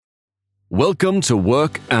Welcome to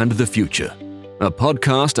Work and the Future, a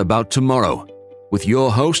podcast about tomorrow with your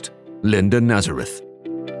host, Linda Nazareth.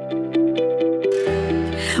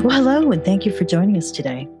 Well, hello, and thank you for joining us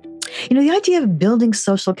today. The idea of building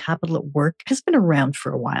social capital at work has been around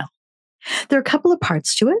for a while. There are a couple of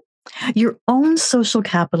parts to it. Your own social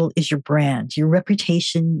capital is your brand, your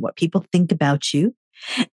reputation, what people think about you.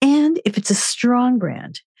 And if it's a strong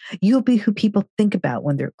brand, you'll be who people think about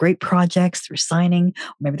when there are great projects they're signing,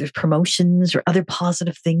 or maybe there's promotions or other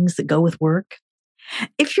positive things that go with work.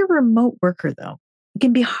 If you're a remote worker, though, it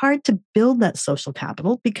can be hard to build that social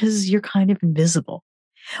capital because you're kind of invisible.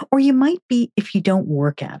 Or you might be if you don't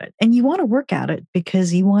work at it. And you want to work at it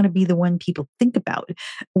because you want to be the one people think about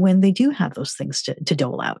when they do have those things to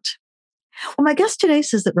dole out. Well, my guest today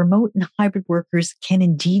says that remote and hybrid workers can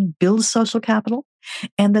indeed build social capital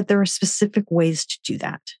and that there are specific ways to do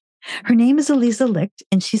that. Her name is Eliza Licht,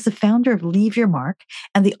 and she's the founder of Leave Your Mark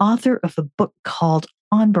and the author of a book called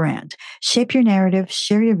On Brand: Shape Your Narrative,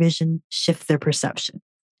 Share Your Vision, Shift Their Perception.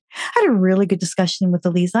 I had a really good discussion with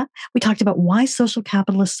Eliza. We talked about why social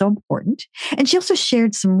capital is so important, and she also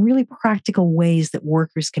shared some really practical ways that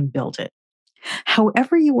workers can build it.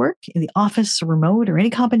 However you work, in the office or remote or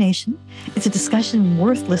any combination, it's a discussion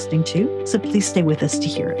worth listening to, so please stay with us to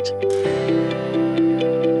hear it.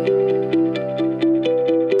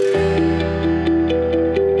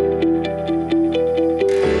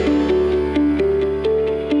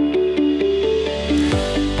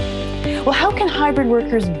 Well, how can hybrid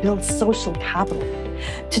workers build social capital?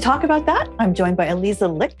 To talk about that, I'm joined by Eliza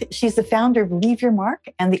Licht. She's the founder of Leave Your Mark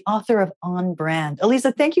and the author of On Brand.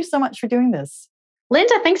 Eliza, thank you so much for doing this.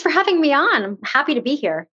 Linda, thanks for having me on. I'm happy to be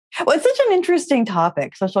here. Well, it's such an interesting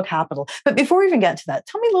topic, social capital. But before we even get to that,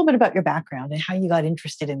 tell me a little bit about your background and how you got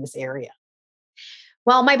interested in this area.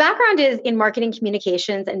 Well, my background is in marketing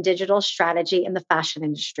communications and digital strategy in the fashion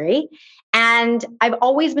industry. And I've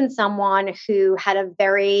always been someone who had a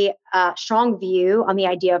very strong view on the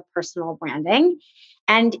idea of personal branding.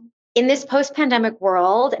 And in this post-pandemic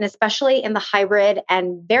world, and especially in the hybrid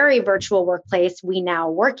and very virtual workplace we now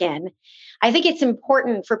work in, I think it's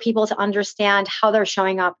important for people to understand how they're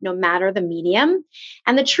showing up no matter the medium.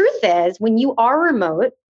 And the truth is, when you are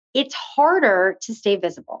remote, it's harder to stay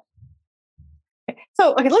visible.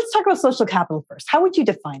 So, let's talk about social capital first. How would you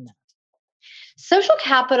define that? Social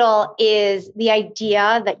capital is the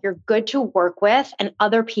idea that you're good to work with and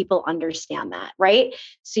other people understand that, right?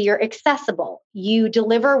 So you're accessible. You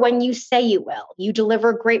deliver when you say you will. You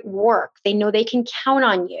deliver great work. They know they can count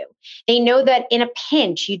on you. They know that in a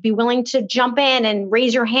pinch, you'd be willing to jump in and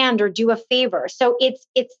raise your hand or do a favor. So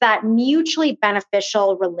it's that mutually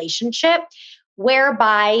beneficial relationship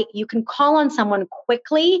whereby you can call on someone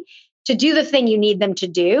quickly to do the thing you need them to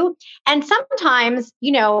do. And sometimes,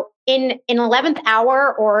 in an 11th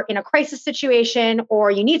hour or in a crisis situation, or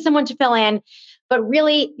you need someone to fill in, but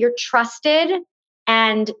really you're trusted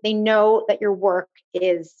and they know that your work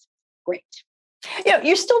is great.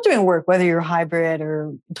 You're still doing work, whether you're hybrid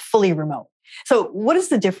or fully remote. So what is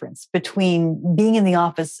the difference between being in the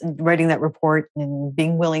office and writing that report and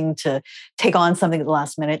being willing to take on something at the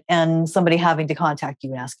last minute and somebody having to contact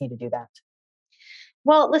you and asking you to do that?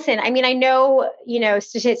 Well, listen, I know,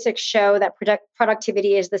 statistics show that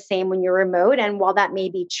productivity is the same when you're remote. And while that may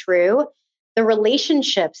be true, the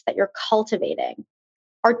relationships that you're cultivating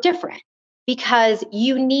are different because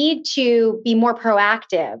you need to be more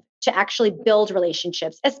proactive to actually build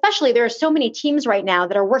relationships. Especially there are so many teams right now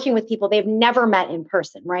that are working with people they've never met in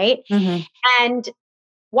person, right? Mm-hmm. And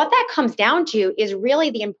what that comes down to is really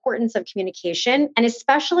the importance of communication and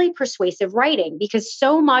especially persuasive writing, because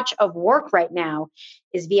so much of work right now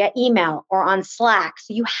is via email or on Slack.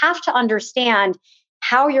 So you have to understand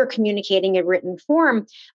how you're communicating in written form,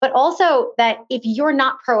 but also that if you're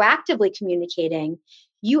not proactively communicating,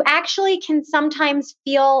 you actually can sometimes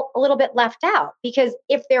feel a little bit left out, because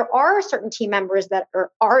if there are certain team members that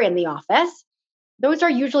are in the office, those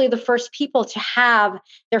are usually the first people to have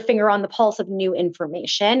their finger on the pulse of new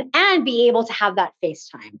information and be able to have that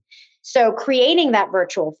FaceTime. So creating that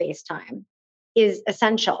virtual FaceTime is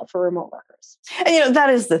essential for remote workers. And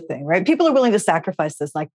that is the thing, right? People are willing to sacrifice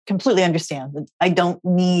this. I completely understand that I don't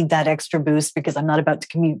need that extra boost because I'm not about to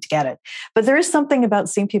commute to get it. But there is something about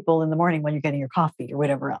seeing people in the morning when you're getting your coffee or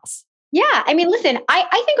whatever else. Yeah. Listen,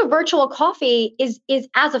 I think a virtual coffee is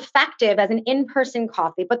as effective as an in-person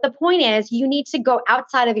coffee. But the point is you need to go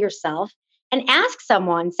outside of yourself and ask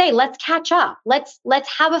someone, say, let's catch up. Let's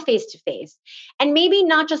have a face-to-face. And maybe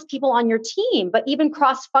not just people on your team, but even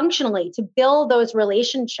cross-functionally to build those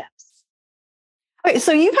relationships. Okay,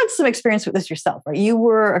 so you've had some experience with this yourself, right? You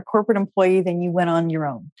were a corporate employee, then you went on your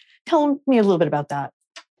own. Tell me a little bit about that.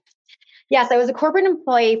 Yes, I was a corporate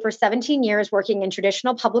employee for 17 years working in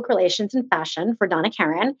traditional public relations and fashion for Donna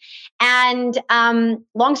Karan. And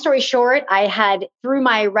long story short, I had, through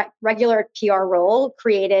my regular PR role,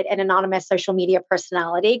 created an anonymous social media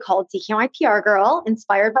personality called DKNY PR Girl,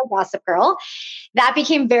 inspired by Gossip Girl. That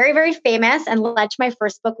became very, very famous and led to my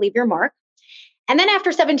first book, Leave Your Mark. And then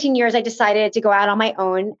after 17 years, I decided to go out on my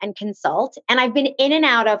own and consult. And I've been in and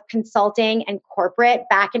out of consulting and corporate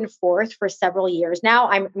back and forth for several years now.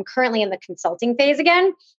 I'm currently in the consulting phase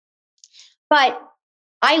again. But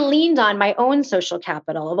I leaned on my own social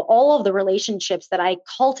capital of all of the relationships that I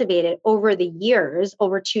cultivated over the years,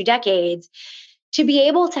 over 2 decades, to be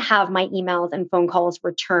able to have my emails and phone calls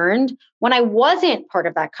returned when I wasn't part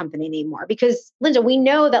of that company anymore. Because Linda, we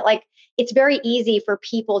know that it's very easy for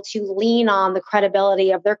people to lean on the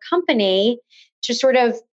credibility of their company to sort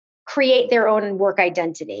of create their own work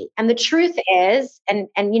identity. And the truth is, and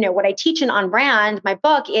what I teach in On Brand, my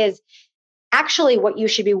book, is actually what you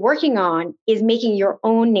should be working on is making your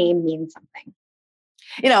own name mean something.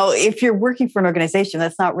 If you're working for an organization,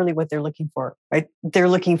 that's not really what they're looking for, right? They're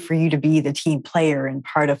looking for you to be the team player and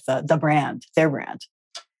part of the brand, their brand.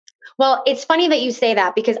 Well, it's funny that you say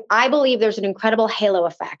that because I believe there's an incredible halo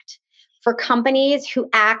effect for companies who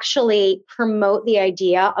actually promote the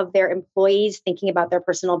idea of their employees thinking about their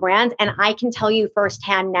personal brands. And I can tell you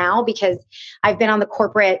firsthand now, because I've been on the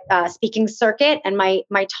corporate speaking circuit, and my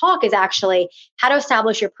talk is actually how to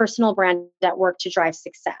establish your personal brand at work to drive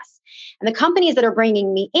success. And the companies that are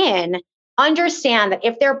bringing me in understand that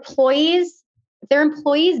if their employees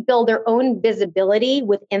build their own visibility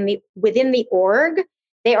within the org,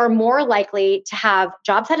 they are more likely to have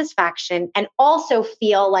job satisfaction and also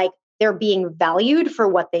feel like they're being valued for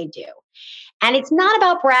what they do. And it's not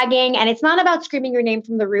about bragging, and it's not about screaming your name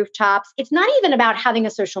from the rooftops. It's not even about having a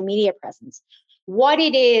social media presence. What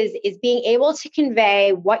it is being able to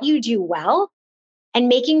convey what you do well and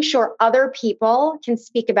making sure other people can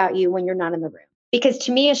speak about you when you're not in the room. Because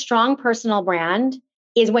to me, a strong personal brand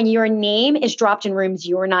is when your name is dropped in rooms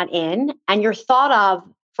you're not in and you're thought of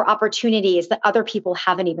for opportunities that other people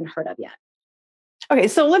haven't even heard of yet. Okay,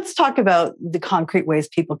 so let's talk about the concrete ways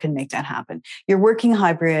people can make that happen. You're working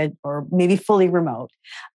hybrid or maybe fully remote.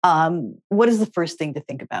 What is the first thing to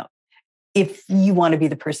think about if you want to be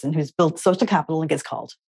the person who's built social capital and gets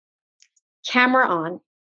called? Camera on.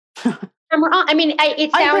 Camera on. I mean,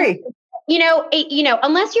 it sounds... I agree.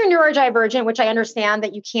 Unless you're neurodivergent, which I understand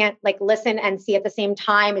that you can't listen and see at the same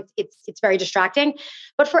time, it's very distracting.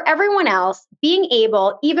 But for everyone else, being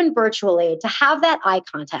able, even virtually, to have that eye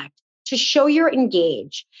contact, to show you're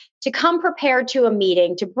engaged, to come prepared to a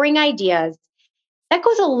meeting, to bring ideas, that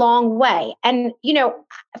goes a long way. And,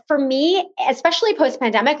 for me, especially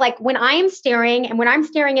post-pandemic, when I'm staring in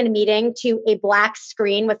a meeting to a black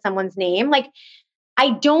screen with someone's name, I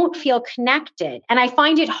don't feel connected. And I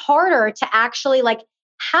find it harder to actually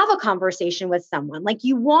have a conversation with someone.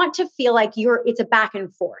 You want to feel like it's a back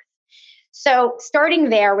and forth. So starting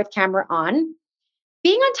there with camera on,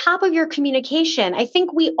 being on top of your communication. I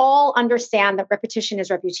think we all understand that repetition is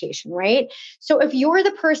reputation, right? So if you're the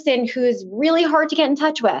person who's really hard to get in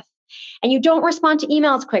touch with and you don't respond to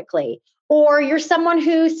emails quickly, or you're someone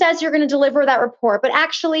who says you're going to deliver that report, but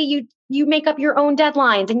actually you make up your own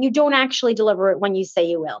deadlines and you don't actually deliver it when you say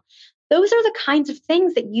you will. Those are the kinds of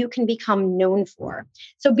things that you can become known for.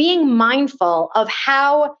 So being mindful of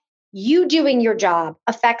how you doing your job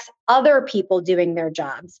affects other people doing their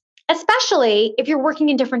jobs, especially if you're working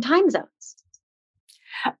in different time zones.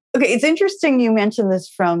 Okay, it's interesting you mentioned this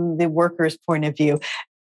from the worker's point of view.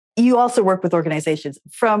 You also work with organizations.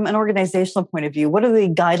 From an organizational point of view, what are the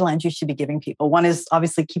guidelines you should be giving people? One is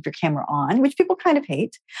obviously keep your camera on, which people kind of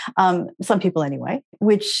hate, some people anyway,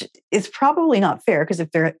 which is probably not fair because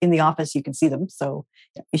if they're in the office, you can see them. So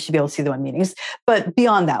you should be able to see them in meetings. But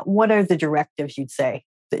beyond that, what are the directives you'd say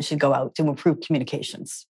that should go out to improve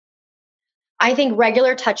communications? I think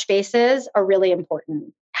regular touch bases are really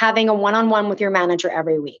important. Having a one-on-one with your manager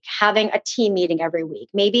every week, having a team meeting every week,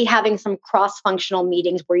 maybe having some cross-functional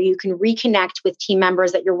meetings where you can reconnect with team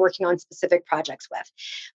members that you're working on specific projects with.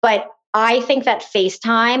 But I think that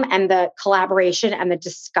FaceTime and the collaboration and the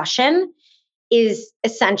discussion is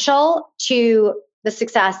essential to the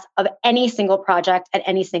success of any single project at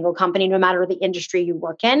any single company, no matter the industry you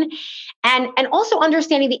work in. And also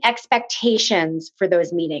understanding the expectations for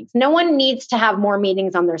those meetings. No one needs to have more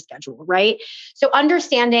meetings on their schedule, right? So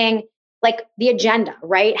understanding the agenda,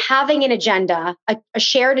 right? Having an agenda, a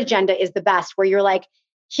shared agenda is the best, where you're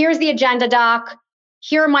here's the agenda doc.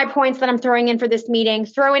 here are my points that I'm throwing in for this meeting.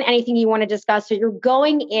 Throw in anything you want to discuss. So you're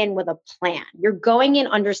going in with a plan. You're going in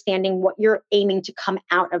understanding what you're aiming to come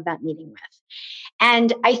out of that meeting with.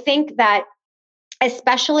 And I think that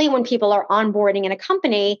especially when people are onboarding in a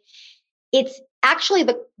company, it's actually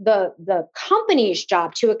the company's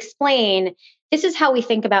job to explain, this is how we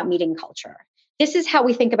think about meeting culture. This is how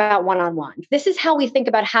we think about one-on-one. This is how we think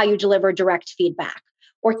about how you deliver direct feedback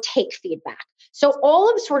or take feedback. So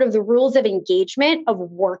all of sort of the rules of engagement of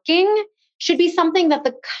working should be something that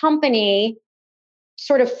the company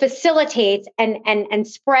sort of facilitates and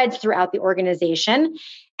spreads throughout the organization.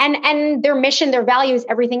 And their mission, their values,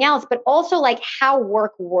 everything else, but also like how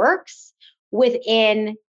work works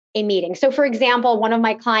within a meeting. So for example, one of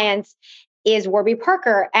my clients is Warby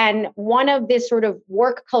Parker. And one of this sort of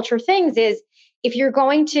work culture things is if you're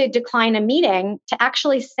going to decline a meeting, to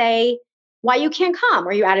actually say why you can't come.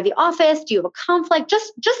 Are you out of the office? Do you have a conflict?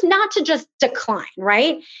 Just not to just decline,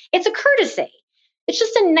 right? It's a courtesy. It's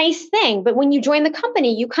just a nice thing. But when you join the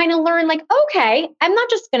company, you kind of learn like, okay, I'm not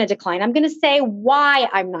just going to decline. I'm going to say why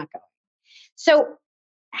I'm not going. So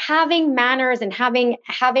having manners and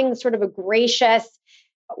having sort of a gracious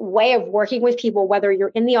way of working with people, whether you're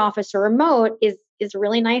in the office or remote, is a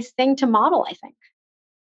really nice thing to model, I think.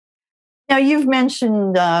 Now, you've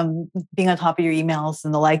mentioned being on top of your emails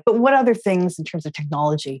and the like, but what other things in terms of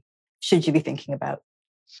technology should you be thinking about?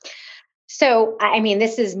 So, I mean,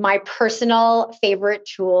 this is my personal favorite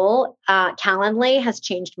tool. Calendly has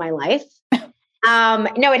changed my life.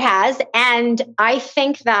 No, it has. And I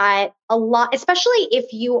think that a lot, especially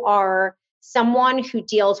if you are someone who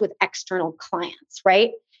deals with external clients,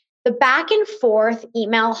 right? The back and forth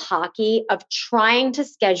email hockey of trying to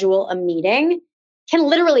schedule a meeting can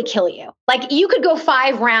literally kill you. Like you could go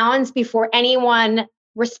 5 rounds before anyone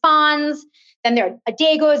responds. Then a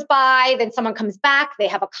day goes by, then someone comes back, they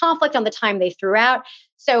have a conflict on the time they threw out.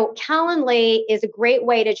 So Calendly is a great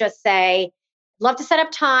way to just say, love to set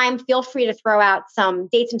up time. Feel free to throw out some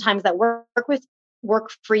dates and times that work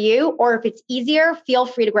for you. Or if it's easier, feel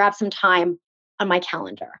free to grab some time on my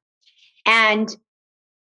calendar. And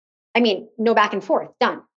I mean, no back and forth,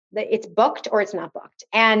 done. It's booked or it's not booked.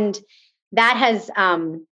 And that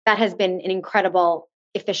has been an incredible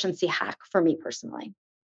efficiency hack for me personally.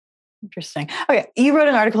 Interesting. Okay. You wrote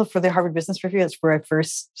an article for the Harvard Business Review. That's where I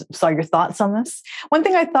first saw your thoughts on this. One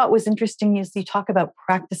thing I thought was interesting is you talk about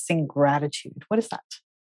practicing gratitude. What is that?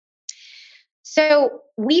 So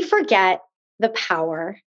we forget the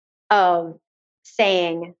power of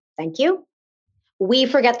saying thank you. We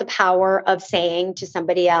forget the power of saying to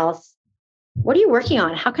somebody else, what are you working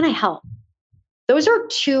on? How can I help? Those are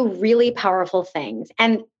 2 really powerful things.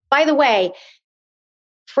 And by the way,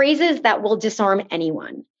 phrases that will disarm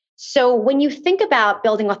anyone. So when you think about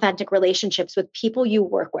building authentic relationships with people you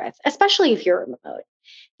work with, especially if you're remote,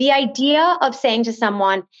 the idea of saying to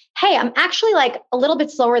someone, hey, I'm actually like a little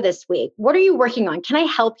bit slower this week. What are you working on? Can I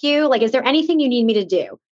help you? Like, is there anything you need me to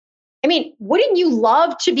do? I mean, wouldn't you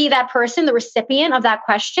love to be that person, the recipient of that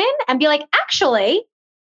question, and be like, actually,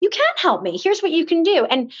 you can help me. Here's what you can do.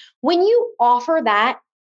 And when you offer that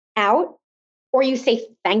out, or you say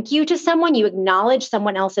thank you to someone, you acknowledge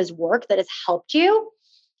someone else's work that has helped you,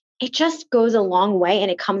 it just goes a long way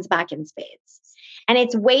and it comes back in spades. And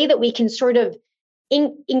it's a way that we can sort of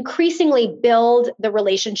increasingly build the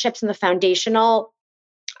relationships and the foundational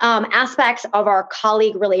aspects of our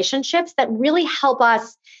colleague relationships that really help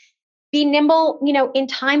us be nimble, in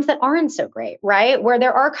times that aren't so great, right? Where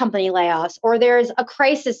there are company layoffs or there's a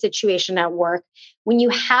crisis situation at work. When you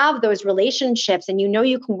have those relationships and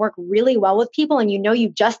you can work really well with people and you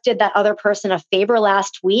just did that other person a favor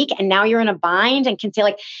last week and now you're in a bind and can say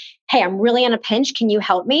like, hey, I'm really in a pinch. Can you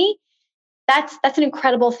help me? That's an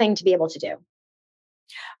incredible thing to be able to do.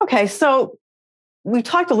 Okay. So we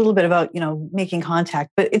talked a little bit about, making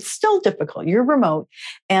contact, but it's still difficult. You're remote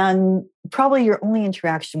and probably your only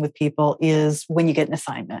interaction with people is when you get an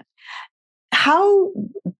assignment. How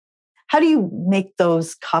do you make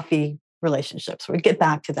those coffee relationships? We get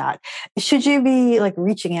back to that. Should you be like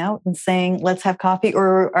reaching out and saying, let's have coffee?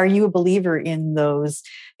 Or are you a believer in those,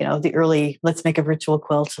 the early, let's make a virtual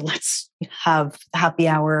quilt, let's have happy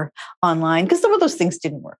hour online? Because some of those things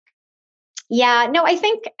didn't work. Yeah, no, I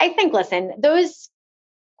think, listen, those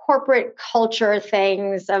corporate culture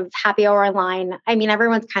things of happy hour online, I mean,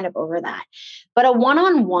 everyone's kind of over that. But a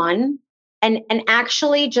one-on-one and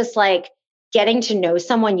actually just like getting to know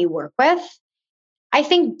someone you work with, I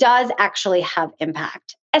think does actually have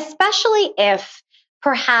impact, especially if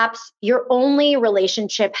perhaps your only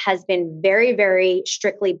relationship has been very, very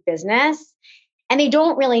strictly business and they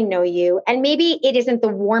don't really know you. And maybe it isn't the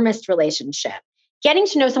warmest relationship. getting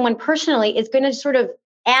to know someone personally is going to sort of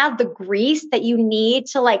add the grease that you need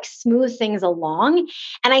to like smooth things along.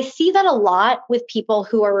 And I see that a lot with people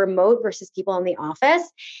who are remote versus people in the office.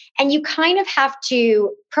 And you kind of have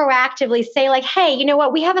to proactively say like, hey, you know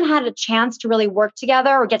what? We haven't had a chance to really work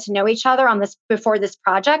together or get to know each other on this before this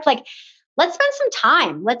project. Like, let's spend some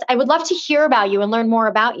time. I would love to hear about you and learn more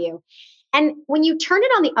about you. And when you turn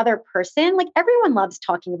it on the other person, like everyone loves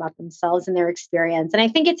talking about themselves and their experience. And I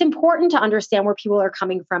think it's important to understand where people are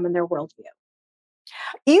coming from in their worldview.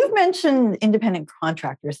 You've mentioned independent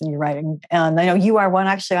contractors in your writing, and I know you are one.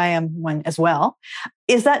 Actually, I am one as well.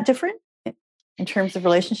 Is that different in terms of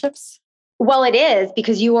relationships? Well, it is,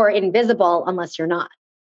 because you are invisible unless you're not,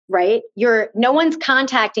 right? No one's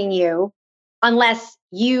contacting you unless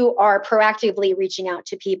you are proactively reaching out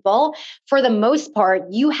to people. For the most part,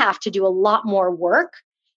 you have to do a lot more work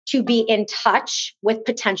to be in touch with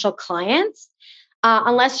potential clients.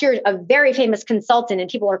 Unless you're a very famous consultant and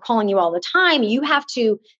people are calling you all the time, you have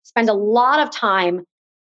to spend a lot of time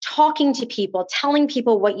talking to people, telling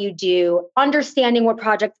people what you do, understanding what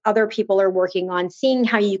projects other people are working on, seeing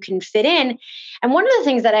how you can fit in. And one of the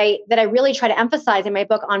things that I really try to emphasize in my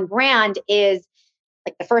book On Brand is,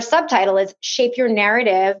 like, the first subtitle is shape your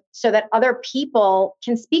narrative so that other people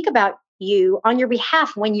can speak about you on your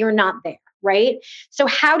behalf when you're not there, right? So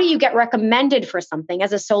how do you get recommended for something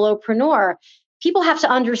as a solopreneur? People have to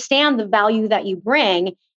understand the value that you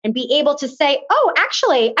bring and be able to say, oh,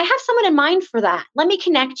 actually, I have someone in mind for that. Let me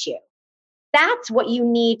connect you. That's what you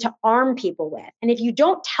need to arm people with. And if you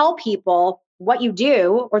don't tell people what you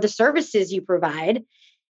do or the services you provide,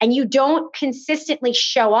 and you don't consistently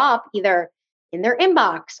show up either in their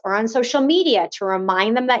inbox or on social media to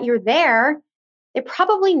remind them that you're there, they're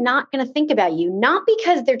probably not going to think about you, not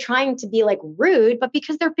because they're trying to be like rude, but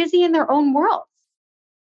because they're busy in their own world.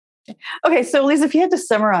 Okay, so Lisa, if you had to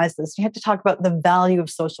summarize this, you had to talk about the value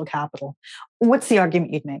of social capital. What's the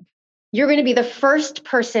argument you'd make? You're going to be the first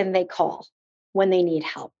person they call when they need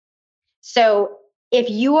help. So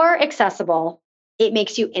if you are accessible, it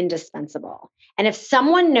makes you indispensable. And if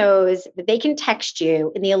someone knows that they can text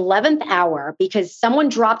you in the 11th hour because someone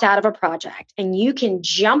dropped out of a project and you can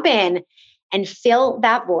jump in and fill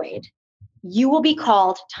that void, you will be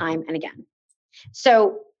called time and again.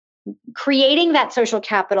 So creating that social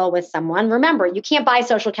capital with someone, remember, you can't buy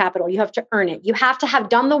social capital. You have to earn it. You have to have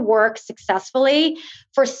done the work successfully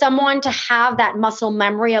for someone to have that muscle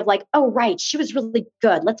memory of like, oh, right, she was really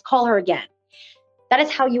good. Let's call her again. That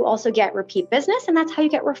is how you also get repeat business, and that's how you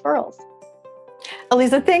get referrals.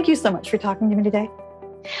 Aliza, thank you so much for talking to me today.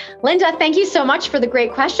 Linda, thank you so much for the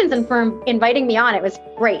great questions and for inviting me on. It was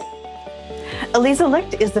great. Aliza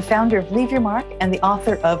Licht is the founder of Leave Your Mark and the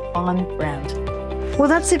author of On Brand. Well,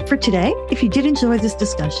 that's it for today. If you did enjoy this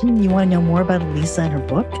discussion and you want to know more about Aliza and her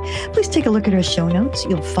book, please take a look at her show notes.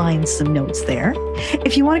 You'll find some notes there.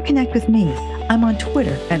 If you want to connect with me, I'm on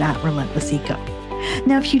Twitter at @RelentlessEco.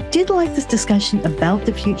 Now, if you did like this discussion about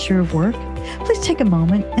the future of work, please take a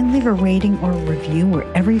moment and leave a rating or a review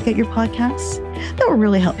wherever you get your podcasts. That will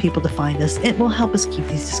really help people to find us. It will help us keep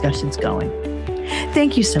these discussions going.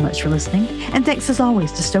 Thank you so much for listening. And thanks as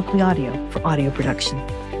always to Stokely Audio for audio production.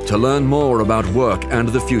 To learn more about work and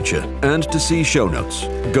the future and to see show notes,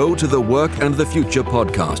 go to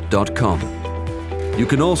theworkandthefuturepodcast.com. You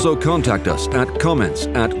can also contact us at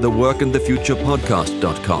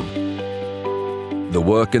comments@theworkandthefuturepodcast.com. The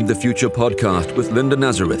Work and the Future podcast with Linda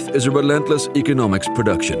Nazareth is a Relentless Economics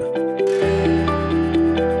production.